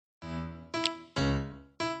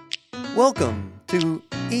Welcome to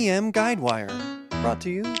EM Guidewire, brought to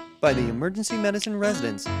you by the emergency medicine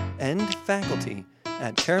residents and faculty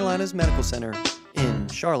at Carolinas Medical Center in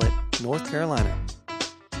Charlotte, North Carolina.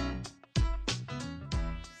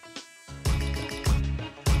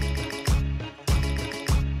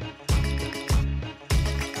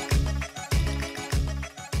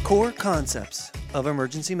 Core Concepts of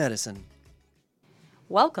Emergency Medicine.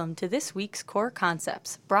 Welcome to this week's Core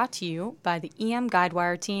Concepts, brought to you by the EM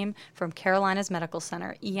Guidewire team from Carolinas Medical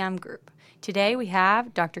Center, EM Group. Today we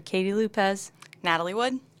have Dr. Katie Lupez, Natalie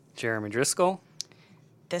Wood, Jeremy Driscoll.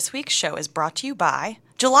 This week's show is brought to you by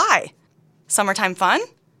July. Summertime fun?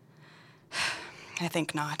 I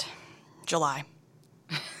think not. July.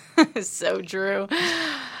 So true.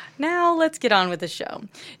 Now let's get on with the show.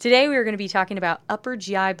 Today we are going to be talking about upper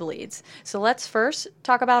GI bleeds. So let's first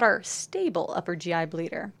talk about our stable upper GI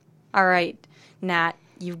bleeder. All right, Nat,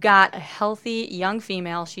 you've got a healthy young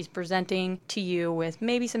female. She's presenting to you with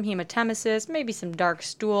maybe some hematemesis, maybe some dark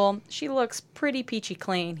stool. She looks pretty peachy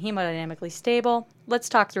clean, hemodynamically stable. Let's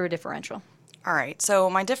talk through a differential. All right, so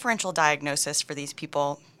my differential diagnosis for these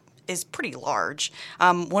people is pretty large.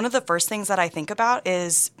 One of the first things that I think about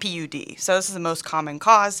is PUD. So this is the most common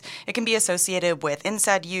cause. It can be associated with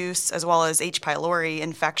NSAID use as well as H. pylori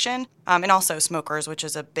infection and also smokers, which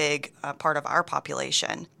is a big part of our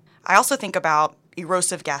population. I also think about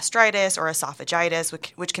erosive gastritis or esophagitis,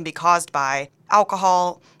 which can be caused by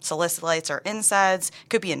alcohol, salicylates, or NSAIDs. It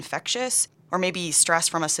could be infectious or maybe stress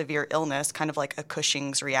from a severe illness, kind of like a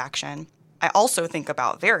Cushing's reaction. I also think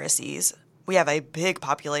about varices. We have a big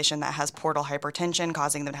population that has portal hypertension,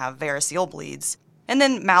 causing them to have variceal bleeds. And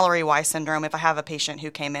then Mallory-Weiss syndrome if I have a patient who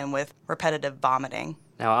came in with repetitive vomiting.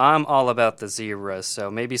 Now, I'm all about the zebras, so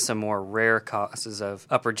maybe some more rare causes of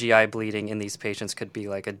upper GI bleeding in these patients could be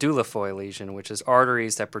like a Dieulafoy lesion, which is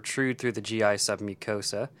arteries that protrude through the GI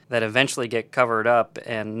submucosa that eventually get covered up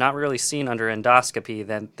and not really seen under endoscopy,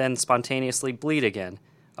 then spontaneously bleed again.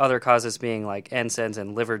 Other causes being like NSAIDs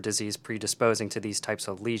and liver disease predisposing to these types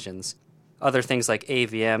of lesions. Other things like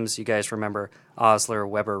AVMs, you guys remember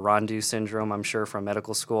Osler-Weber-Rondeau syndrome, I'm sure, from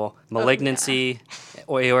medical school. Malignancy,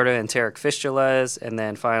 aortoenteric fistulas, and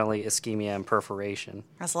then finally ischemia and perforation.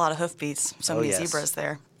 That's a lot of hoofbeats. So many zebras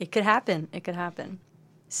there. It could happen. It could happen.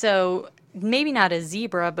 So maybe not a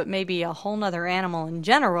zebra, but maybe a whole nother animal in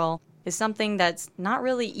general is something that's not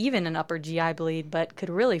really even an upper GI bleed, but could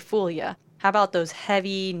really fool you. How about those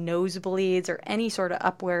heavy nosebleeds or any sort of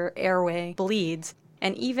upper airway bleeds?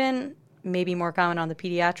 And even maybe more common on the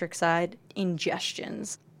pediatric side,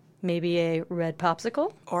 ingestions. Maybe a red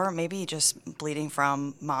popsicle. Or maybe just bleeding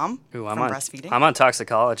from mom, Ooh, from breastfeeding. I'm on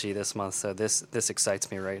toxicology this month, so this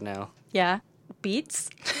excites me right now. Yeah.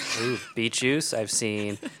 Beets. Ooh, beet juice. I've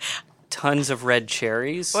seen tons of red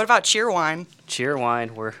cherries. What about cheer wine? Cheer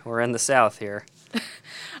wine. We're in the South here.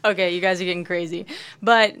 Okay, you guys are getting crazy.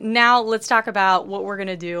 But now let's talk about what we're going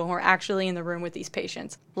to do when we're actually in the room with these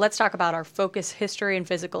patients. Let's talk about our focus history and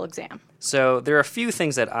physical exam. So there are a few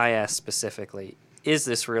things that I ask specifically. Is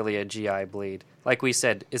this really a GI bleed? Like we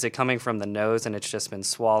said, is it coming from the nose and it's just been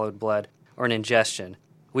swallowed blood or an ingestion?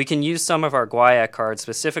 We can use some of our Guaiac cards,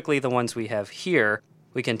 specifically the ones we have here.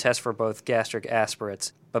 We can test for both gastric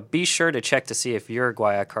aspirates, but be sure to check to see if your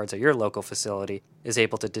Guaiac cards at your local facility is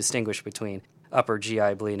able to distinguish between upper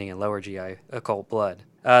GI bleeding and lower GI occult blood.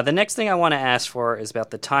 The next thing I want to ask for is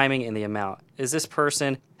about the timing and the amount. Is this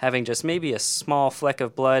person having just maybe a small fleck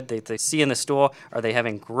of blood that they see in the stool? Are they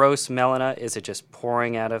having gross melena? Is it just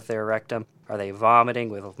pouring out of their rectum? Are they vomiting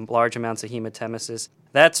with large amounts of hematemesis?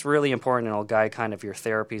 That's really important and will guide kind of your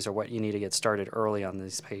therapies or what you need to get started early on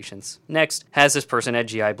these patients. Next, has this person had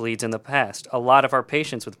GI bleeds in the past? A lot of our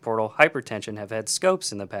patients with portal hypertension have had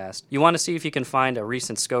scopes in the past. You want to see if you can find a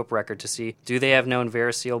recent scope record to see, do they have known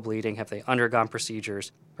variceal bleeding? Have they undergone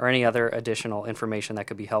procedures? Or any other additional information that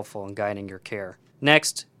could be helpful in guiding your care.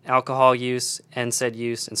 Next, alcohol use, NSAID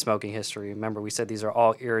use, and smoking history. Remember, we said these are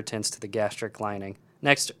all irritants to the gastric lining.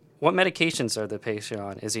 Next, what medications are the patient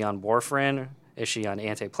on? Is he on warfarin? Is she on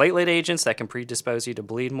antiplatelet agents that can predispose you to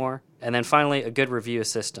bleed more? And then finally, a good review of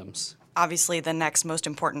systems. Obviously, the next most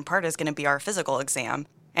important part is going to be our physical exam.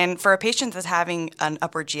 And for a patient that's having an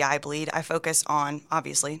upper GI bleed, I focus on,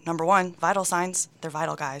 obviously, number one, vital signs. They're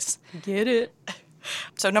vital, guys. Get it?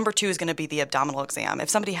 So number two is going to be the abdominal exam. If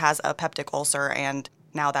somebody has a peptic ulcer and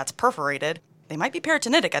now that's perforated, they might be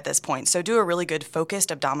peritonitic at this point. So do a really good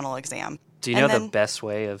focused abdominal exam. Do you know the best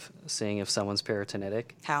way of seeing if someone's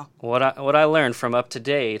peritonitic? How? What I learned from Up to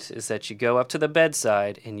Date is that you go up to the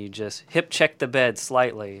bedside and you just hip check the bed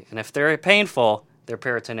slightly. And if they're painful, they're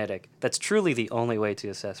peritonitic. That's truly the only way to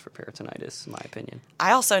assess for peritonitis, in my opinion.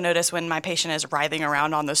 I also notice when my patient is writhing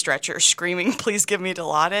around on the stretcher screaming, please give me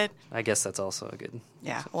Dilaudid. I guess that's also a good...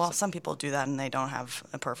 Yeah, well, some people do that and they don't have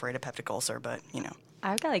a perforated peptic ulcer, but, you know.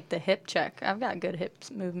 I've got like the hip check. I've got good hip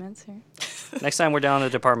movements here. Next time we're down in the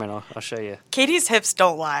department, I'll show you. Katie's hips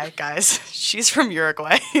don't lie, guys. She's from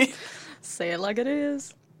Uruguay. Say it like it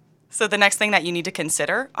is. So the next thing that you need to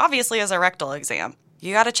consider, obviously, is a rectal exam.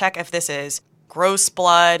 You got to check if this is gross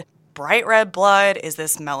blood, bright red blood, is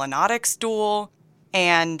this melanotic stool,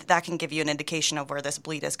 and that can give you an indication of where this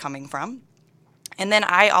bleed is coming from. And then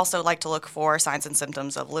I also like to look for signs and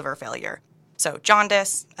symptoms of liver failure. So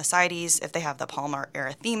jaundice, ascites, if they have the palmar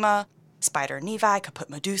erythema, spider nevi, caput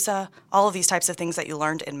medusa, all of these types of things that you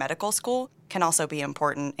learned in medical school can also be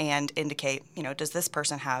important and indicate, does this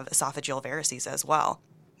person have esophageal varices as well?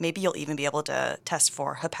 Maybe you'll even be able to test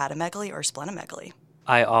for hepatomegaly or splenomegaly.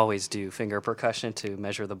 I always do finger percussion to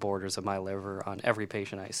measure the borders of my liver on every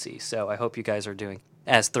patient I see, so I hope you guys are doing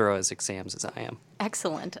as thorough as exams as I am.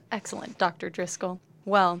 Excellent, Dr. Driscoll.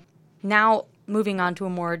 Well, now moving on to a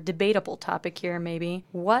more debatable topic here, maybe.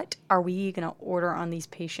 What are we going to order on these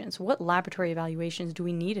patients? What laboratory evaluations do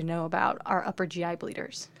we need to know about our upper GI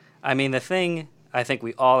bleeders? I mean, the thing I think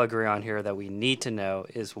we all agree on here that we need to know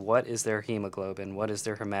is what is their hemoglobin, what is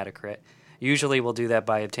their hematocrit. Usually we'll do that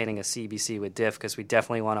by obtaining a CBC with DIF because we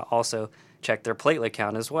definitely want to also check their platelet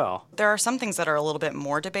count as well. There are some things that are a little bit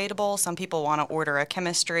more debatable. Some people want to order a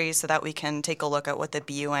chemistry so that we can take a look at what the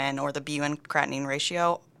BUN or the BUN creatinine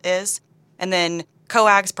ratio is. And then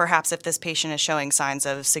coags, perhaps if this patient is showing signs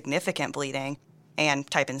of significant bleeding, and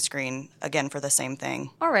type in screen, again, for the same thing.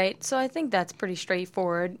 All right, so I think that's pretty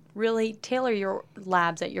straightforward. Really tailor your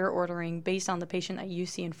labs that you're ordering based on the patient that you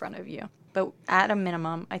see in front of you. But at a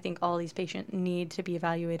minimum, I think all these patients need to be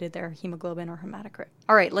evaluated, their hemoglobin or hematocrit.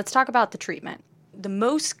 All right, let's talk about the treatment. The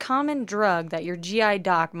most common drug that your GI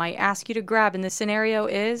doc might ask you to grab in this scenario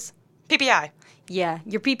is? PPI. Yeah,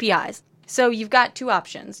 your PPIs. So you've got two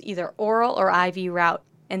options, either oral or IV route.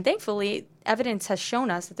 And thankfully, evidence has shown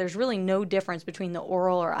us that there's really no difference between the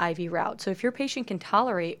oral or IV route. So if your patient can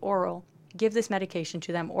tolerate oral, give this medication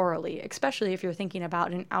to them orally, especially if you're thinking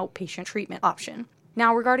about an outpatient treatment option.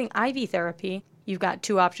 Now, regarding IV therapy, you've got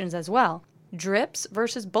two options as well, drips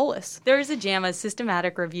versus bolus. There is a JAMA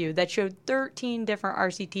systematic review that showed 13 different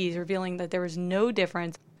RCTs revealing that there was no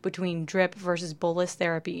difference between drip versus bolus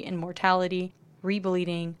therapy in mortality,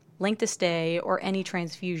 rebleeding, length of stay, or any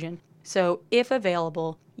transfusion. So if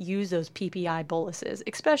available, use those PPI boluses,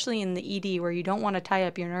 especially in the ED where you don't want to tie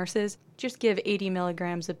up your nurses. Just give 80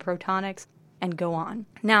 milligrams of Protonix and go on.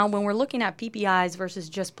 Now, when we're looking at PPIs versus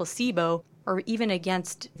just placebo, or even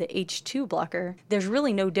against the H2 blocker, there's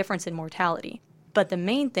really no difference in mortality. But the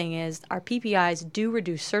main thing is our PPIs do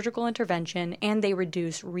reduce surgical intervention and they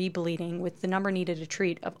reduce rebleeding with the number needed to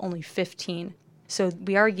treat of only 15. So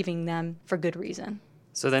we are giving them for good reason.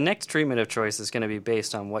 So the next treatment of choice is going to be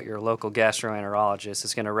based on what your local gastroenterologist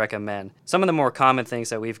is going to recommend. Some of the more common things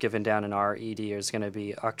that we've given down in our ED is going to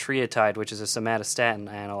be octreotide, which is a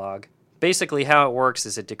somatostatin analog. Basically, how it works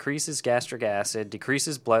is it decreases gastric acid,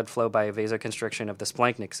 decreases blood flow by vasoconstriction of the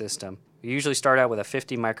splanchnic system. We usually start out with a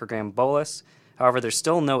 50 microgram bolus. However, there's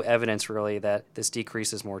still no evidence really that this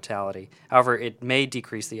decreases mortality. However, it may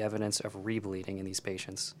decrease the evidence of rebleeding in these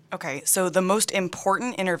patients. Okay, so the most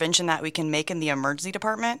important intervention that we can make in the emergency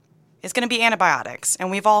department is going to be antibiotics,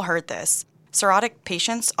 and we've all heard this. Cirrhotic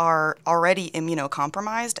patients are already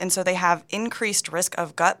immunocompromised, and so they have increased risk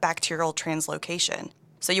of gut bacterial translocation.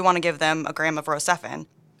 So you want to give them a gram of Rocephin.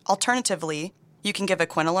 Alternatively, you can give a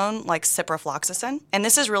quinolone like ciprofloxacin, and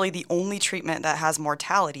this is really the only treatment that has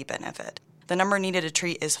mortality benefit. The number needed to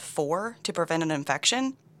treat is 4 to prevent an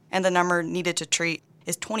infection, and the number needed to treat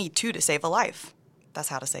is 22 to save a life. That's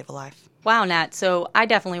how to save a life. Wow, Nat. So I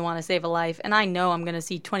definitely want to save a life, and I know I'm going to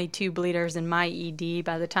see 22 bleeders in my ED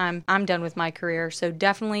by the time I'm done with my career, so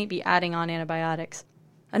definitely be adding on antibiotics.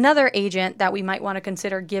 Another agent that we might want to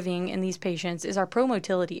consider giving in these patients is our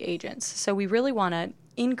promotility agents. So we really want to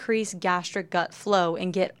increase gastric gut flow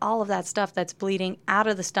and get all of that stuff that's bleeding out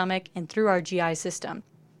of the stomach and through our GI system.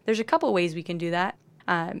 There's a couple ways we can do that.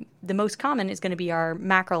 The most common is going to be our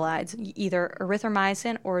macrolides, either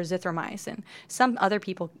erythromycin or azithromycin. Some other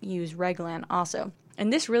people use Reglan also.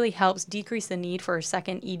 And this really helps decrease the need for a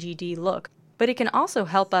second EGD look. But it can also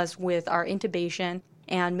help us with our intubation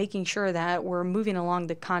and making sure that we're moving along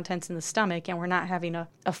the contents in the stomach and we're not having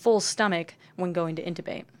a full stomach when going to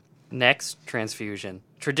intubate. Next, transfusion.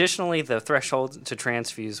 Traditionally, the threshold to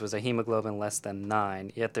transfuse was a hemoglobin less than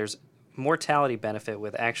 9, yet there's mortality benefit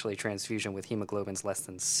with actually transfusion with hemoglobins less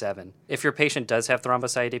than 7. If your patient does have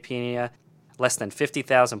thrombocytopenia, Less than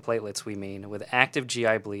 50,000 platelets, we mean. With active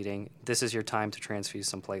GI bleeding, this is your time to transfuse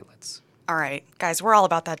some platelets. All right, guys, we're all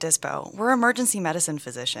about that dispo. We're emergency medicine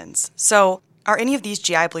physicians. So, are any of these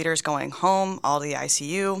GI bleeders going home, all to the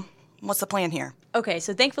ICU? What's the plan here? Okay,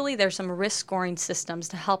 so thankfully there's some risk scoring systems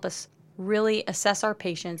to help us really assess our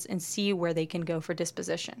patients and see where they can go for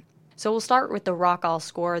disposition. So we'll start with the Rockall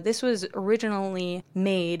score. This was originally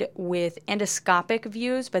made with endoscopic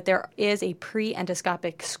views, but there is a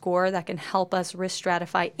pre-endoscopic score that can help us risk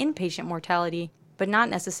stratify inpatient mortality, but not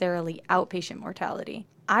necessarily outpatient mortality.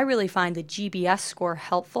 I really find the GBS score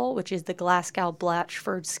helpful, which is the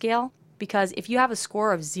Glasgow-Blatchford scale, because if you have a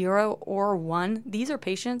score of 0 or 1, these are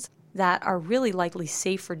patients that are really likely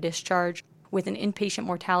safe for discharge with an inpatient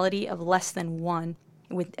mortality of less than 1,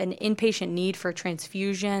 with an inpatient need for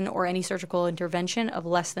transfusion or any surgical intervention of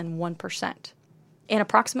less than 1%. And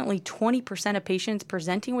approximately 20% of patients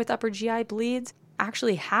presenting with upper GI bleeds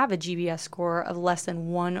actually have a GBS score of less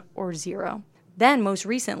than 1 or 0. Then, most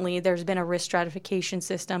recently, there's been a risk stratification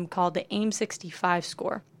system called the AIM-65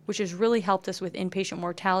 score, which has really helped us with inpatient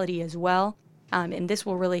mortality as well. And this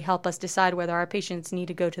will really help us decide whether our patients need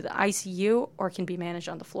to go to the ICU or can be managed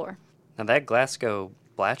on the floor. Now that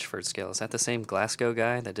Glasgow-Blatchford scale, is that the same Glasgow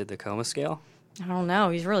guy that did the coma scale? I don't know.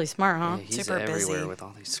 He's really smart, huh? Yeah, he's Super everywhere busy. with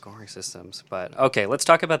all these scoring systems. But okay, let's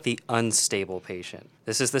talk about the unstable patient.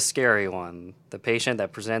 This is the scary one. The patient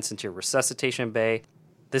that presents into your resuscitation bay.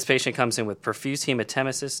 This patient comes in with perfuse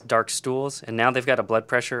hematemesis, dark stools, and now they've got a blood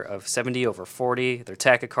pressure of 70/40. They're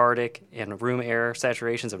tachycardic and room air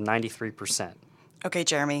saturations of 93%. Okay,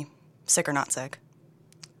 Jeremy, sick or not sick?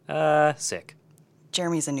 Sick.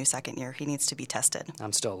 Jeremy's a new second year. He needs to be tested.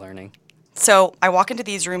 I'm still learning. So I walk into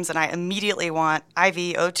these rooms and I immediately want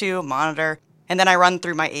IV, O2, monitor, and then I run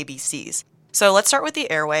through my ABCs. So let's start with the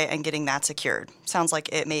airway and getting that secured. Sounds like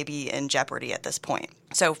it may be in jeopardy at this point.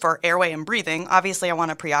 So for airway and breathing, obviously I want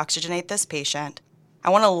to pre-oxygenate this patient. I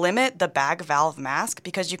want to limit the bag valve mask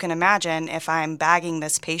because you can imagine if I'm bagging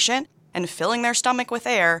this patient and filling their stomach with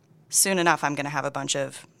air, soon enough I'm going to have a bunch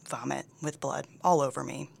of vomit with blood all over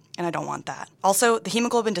me. And I don't want that. Also, the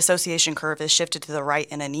hemoglobin dissociation curve is shifted to the right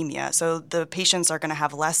in anemia, so the patients are going to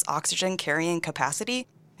have less oxygen carrying capacity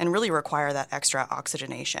and really require that extra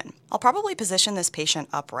oxygenation. I'll probably position this patient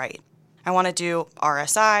upright. I want to do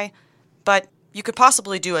RSI, but you could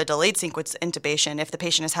possibly do a delayed sequence intubation if the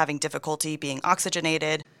patient is having difficulty being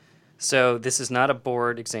oxygenated. So this is not a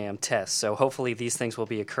board exam test, so hopefully these things will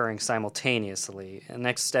be occurring simultaneously. The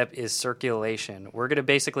next step is circulation. We're going to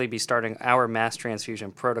basically be starting our mass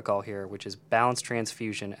transfusion protocol here, which is balanced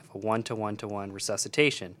transfusion of a 1-to-1-to-1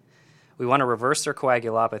 resuscitation. We want to reverse their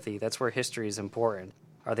coagulopathy. That's where history is important.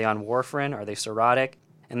 Are they on warfarin? Are they cirrhotic?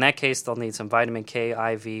 In that case, they'll need some vitamin K,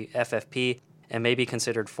 IV, FFP, and maybe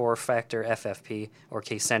considered 4-factor FFP or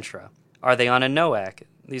Kcentra. Are they on a NOAC?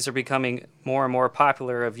 These are becoming more and more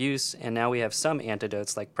popular of use, and now we have some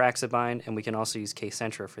antidotes like Praxibine, and we can also use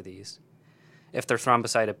Kcentra for these. If they're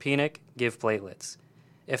thrombocytopenic, give platelets.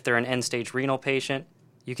 If they're an end-stage renal patient,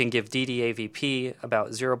 you can give DDAVP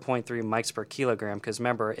about 0.3 mics per kilogram, because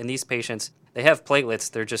remember, in these patients, they have platelets,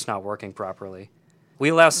 they're just not working properly. We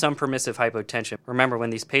allow some permissive hypotension. Remember, when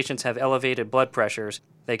these patients have elevated blood pressures,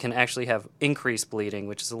 they can actually have increased bleeding,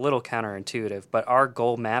 which is a little counterintuitive, but our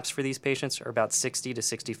goal maps for these patients are about 60 to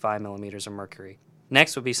 65 millimeters of mercury.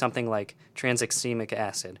 Next would be something like tranexamic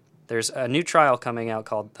acid. There's a new trial coming out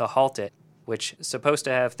called the HALT-IT, which is supposed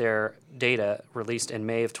to have their data released in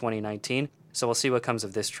May of 2019, so we'll see what comes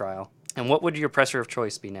of this trial. And what would your pressor of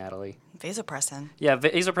choice be, Natalie? Vasopressin. Yeah,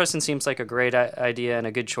 vasopressin seems like a great idea and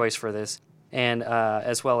a good choice for this, and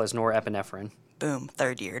as well as norepinephrine. Boom,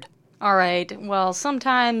 third-yeared. All right. Well,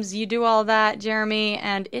 sometimes you do all that, Jeremy,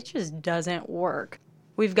 and it just doesn't work.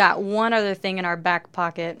 We've got one other thing in our back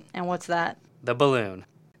pocket, and what's that? The balloon.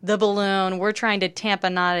 The balloon. We're trying to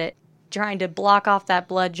tamponade it, trying to block off that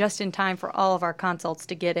blood just in time for all of our consults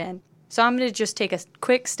to get in. So I'm going to just take a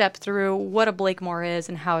quick step through what a Blakemore is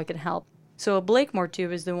and how it can help. So a Blakemore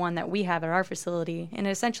tube is the one that we have at our facility, and it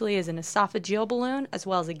essentially is an esophageal balloon as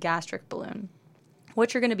well as a gastric balloon.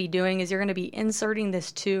 What you're going to be doing is you're going to be inserting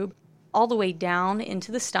this tube all the way down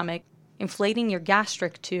into the stomach, inflating your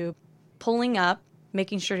gastric tube, pulling up,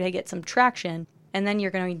 making sure to get some traction, and then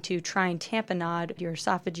you're going to try and tamponade your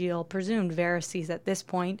esophageal presumed varices at this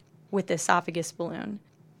point with the esophagus balloon.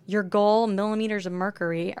 Your goal millimeters of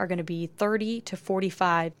mercury are going to be 30 to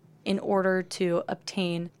 45 in order to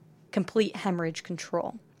obtain complete hemorrhage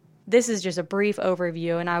control. This is just a brief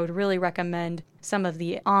overview, and I would really recommend some of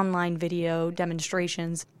the online video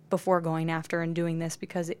demonstrations before going after and doing this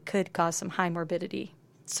because it could cause some high morbidity.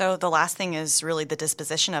 So the last thing is really the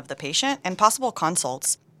disposition of the patient and possible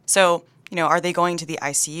consults. So Are they going to the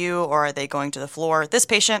ICU or are they going to the floor? This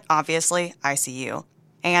patient, obviously, ICU.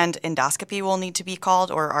 And endoscopy will need to be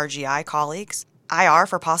called, or RGI colleagues. IR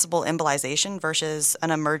for possible embolization versus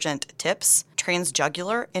an emergent TIPS.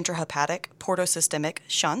 Transjugular intrahepatic portosystemic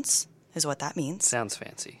shunts is what that means. Sounds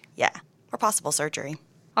fancy. Yeah, or possible surgery.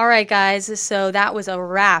 All right, guys, so that was a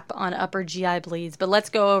wrap on upper GI bleeds, but let's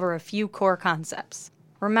go over a few core concepts.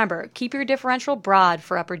 Remember, keep your differential broad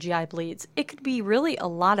for upper GI bleeds. It could be really a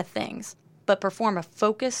lot of things, but perform a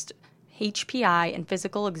focused HPI and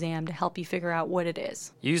physical exam to help you figure out what it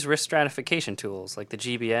is. Use risk stratification tools like the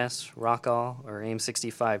GBS, Rockall, or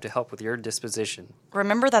AIM-65 to help with your disposition.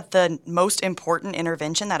 Remember that the most important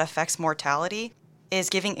intervention that affects mortality is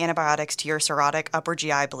giving antibiotics to your cirrhotic upper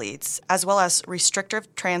GI bleeds, as well as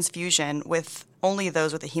restrictive transfusion with only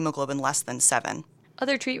those with a hemoglobin less than 7.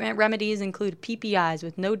 Other treatment remedies include PPIs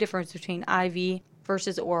with no difference between IV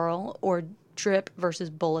versus oral or drip versus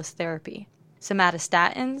bolus therapy,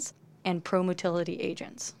 somatostatins, and promotility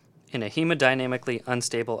agents. In a hemodynamically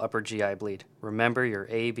unstable upper GI bleed, remember your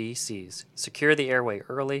ABCs. Secure the airway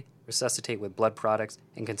early, resuscitate with blood products,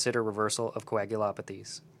 and consider reversal of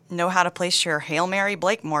coagulopathies. Know how to place your Hail Mary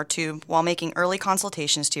Blakemore tube while making early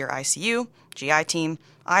consultations to your ICU, GI team,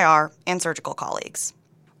 IR, and surgical colleagues.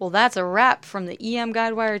 Well, that's a wrap from the EM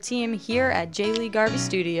Guidewire team here at J. Lee Garvey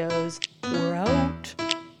Studios. We're out.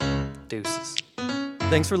 Deuces.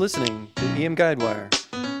 Thanks for listening to EM Guidewire.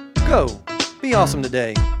 Go! Be awesome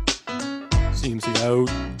today. CMC out.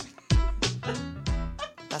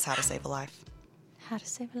 That's how to save a life. How to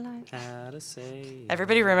save a life. How to say.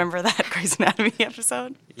 Everybody remember that Grey's Anatomy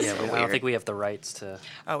episode? Yeah, So I don't weird. think we have the rights to.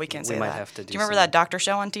 Oh, we can't say might that. have to do you remember some- that doctor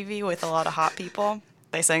show on TV with a lot of hot people?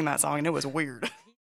 They sang that song and it was weird.